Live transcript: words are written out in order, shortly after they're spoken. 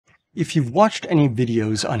If you've watched any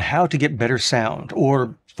videos on how to get better sound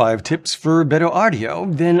or 5 tips for better audio,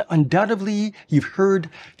 then undoubtedly you've heard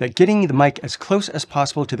that getting the mic as close as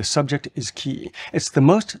possible to the subject is key. It's the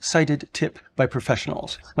most cited tip by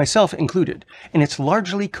professionals, myself included, and it's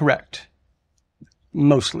largely correct.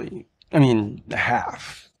 Mostly. I mean,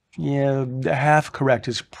 half. Yeah, half correct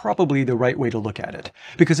is probably the right way to look at it,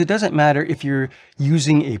 because it doesn't matter if you're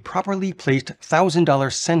using a properly placed $1,000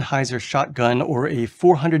 Sennheiser shotgun or a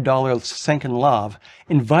 $400 Senken Lav.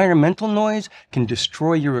 Environmental noise can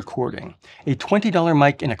destroy your recording. A $20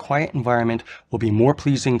 mic in a quiet environment will be more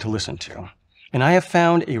pleasing to listen to. And I have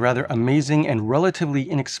found a rather amazing and relatively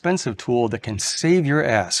inexpensive tool that can save your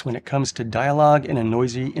ass when it comes to dialogue in a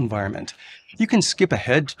noisy environment. You can skip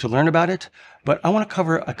ahead to learn about it, but I want to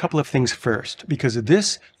cover a couple of things first, because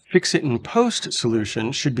this fix-it-in-post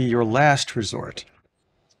solution should be your last resort.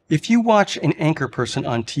 If you watch an anchor person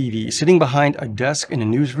on TV sitting behind a desk in a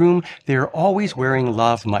newsroom, they are always wearing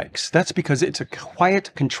lav mics. That's because it's a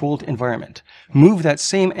quiet, controlled environment. Move that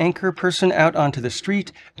same anchor person out onto the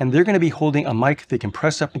street, and they're going to be holding a mic they can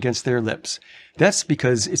press up against their lips. That's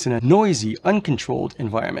because it's in a noisy, uncontrolled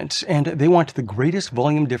environment, and they want the greatest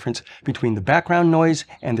volume difference between the background noise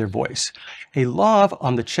and their voice. A lav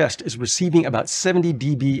on the chest is receiving about 70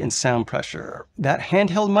 dB in sound pressure. That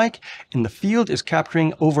handheld mic in the field is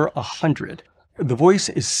capturing over 100. The voice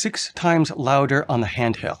is 6 times louder on the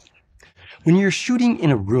handheld. When you're shooting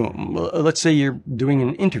in a room, let's say you're doing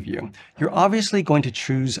an interview, you're obviously going to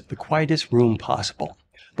choose the quietest room possible.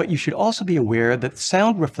 But you should also be aware that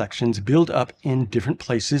sound reflections build up in different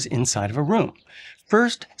places inside of a room.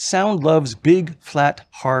 First, sound loves big, flat,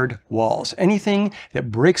 hard walls. Anything that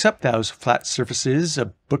breaks up those flat surfaces,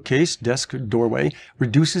 a bookcase, desk, doorway,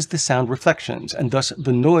 reduces the sound reflections and thus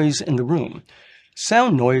the noise in the room.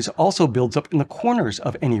 Sound noise also builds up in the corners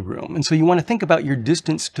of any room, and so you want to think about your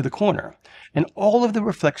distance to the corner. And all of the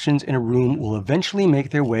reflections in a room will eventually make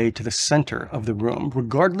their way to the center of the room,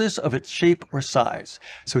 regardless of its shape or size.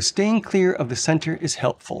 So staying clear of the center is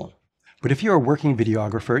helpful. But if you're a working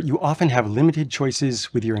videographer, you often have limited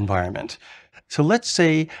choices with your environment. So let's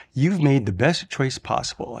say you've made the best choice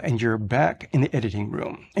possible and you're back in the editing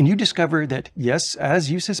room, and you discover that, yes,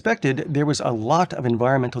 as you suspected, there was a lot of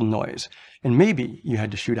environmental noise, and maybe you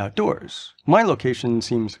had to shoot outdoors. My location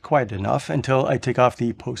seems quiet enough until I take off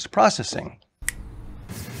the post-processing.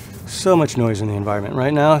 So much noise in the environment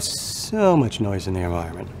right now, so much noise in the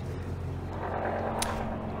environment.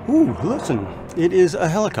 Ooh, listen, it is a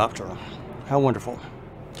helicopter. How wonderful.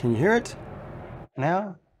 Can you hear it?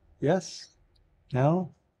 Now? Yes?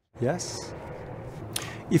 No? Yes?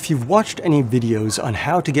 If you've watched any videos on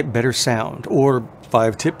how to get better sound or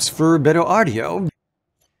 5 tips for better audio,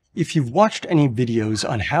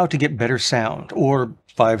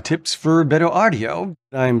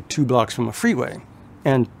 I'm 2 blocks from a freeway,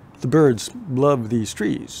 and the birds love these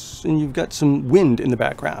trees, and you've got some wind in the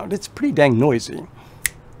background. It's pretty dang noisy.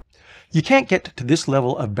 You can't get to this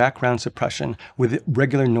level of background suppression with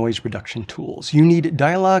regular noise reduction tools. You need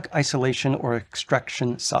dialogue isolation or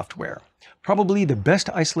extraction software. Probably the best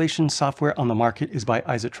isolation software on the market is by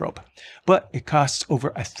Izotope, but it costs over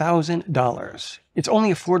 $1,000. It's only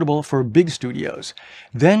affordable for big studios.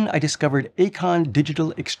 Then I discovered ACON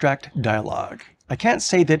Digital Extract Dialogue. I can't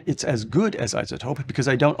say that it's as good as Izotope because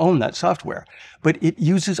I don't own that software, but it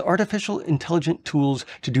uses artificial intelligent tools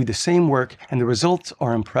to do the same work, and the results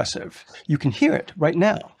are impressive. You can hear it right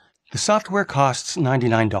now. The software costs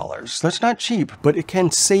 $99. That's not cheap, but it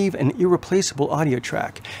can save an irreplaceable audio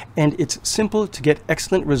track, and it's simple to get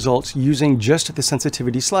excellent results using just the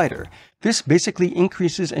sensitivity slider. This basically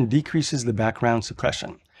increases and decreases the background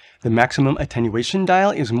suppression. The maximum attenuation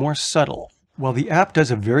dial is more subtle. While the app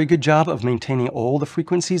does a very good job of maintaining all the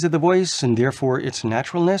frequencies of the voice and therefore its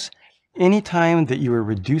naturalness, anytime that you are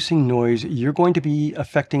reducing noise, you're going to be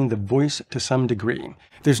affecting the voice to some degree.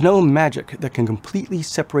 There's no magic that can completely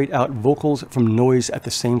separate out vocals from noise at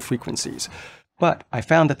the same frequencies. But I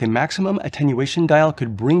found that the maximum attenuation dial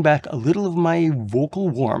could bring back a little of my vocal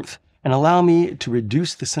warmth and allow me to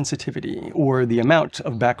reduce the sensitivity or the amount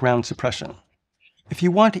of background suppression. If you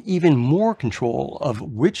want even more control of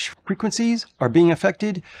which frequencies are being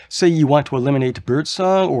affected, say you want to eliminate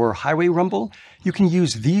birdsong or highway rumble, you can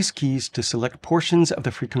use these keys to select portions of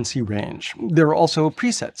the frequency range. There are also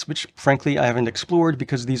presets, which frankly I haven't explored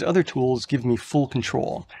because these other tools give me full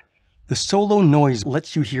control. The solo noise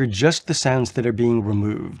lets you hear just the sounds that are being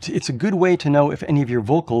removed. It's a good way to know if any of your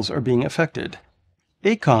vocals are being affected.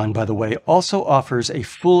 ACON, by the way, also offers a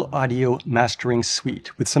full audio mastering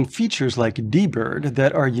suite with some features like debird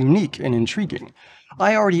that are unique and intriguing.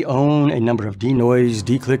 I already own a number of denoise,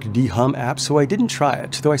 declick, dehum apps, so I didn't try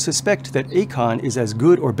it, though I suspect that ACON is as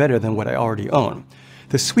good or better than what I already own.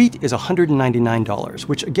 The suite is $199,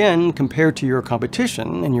 which again, compared to your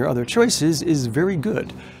competition and your other choices, is very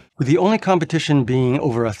good. With the only competition being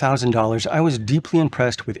over $1,000, I was deeply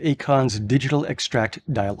impressed with ACON's Digital Extract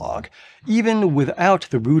Dialogue. Even without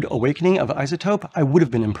the rude awakening of Izotope, I would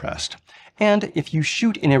have been impressed. And if you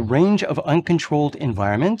shoot in a range of uncontrolled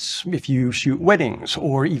environments, if you shoot weddings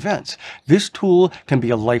or events, this tool can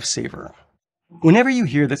be a lifesaver. Whenever you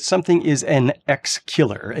hear that something is an X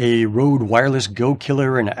killer, a Rode Wireless Go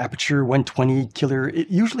killer, an Aperture 120 killer, it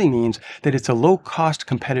usually means that it's a low-cost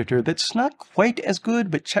competitor that's not quite as good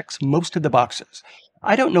but checks most of the boxes.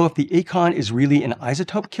 I don't know if the ACON is really an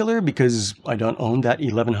Izotope killer because I don't own that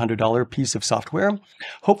 $1,100 piece of software.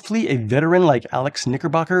 Hopefully a veteran like Alex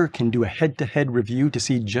Knickerbocker can do a head-to-head review to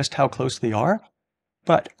see just how close they are.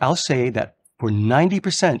 But I'll say that for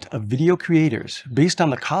 90% of video creators, based on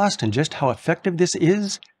the cost and just how effective this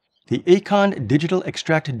is, the ACON Digital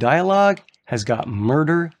Extract Dialogue has got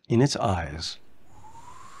murder in its eyes.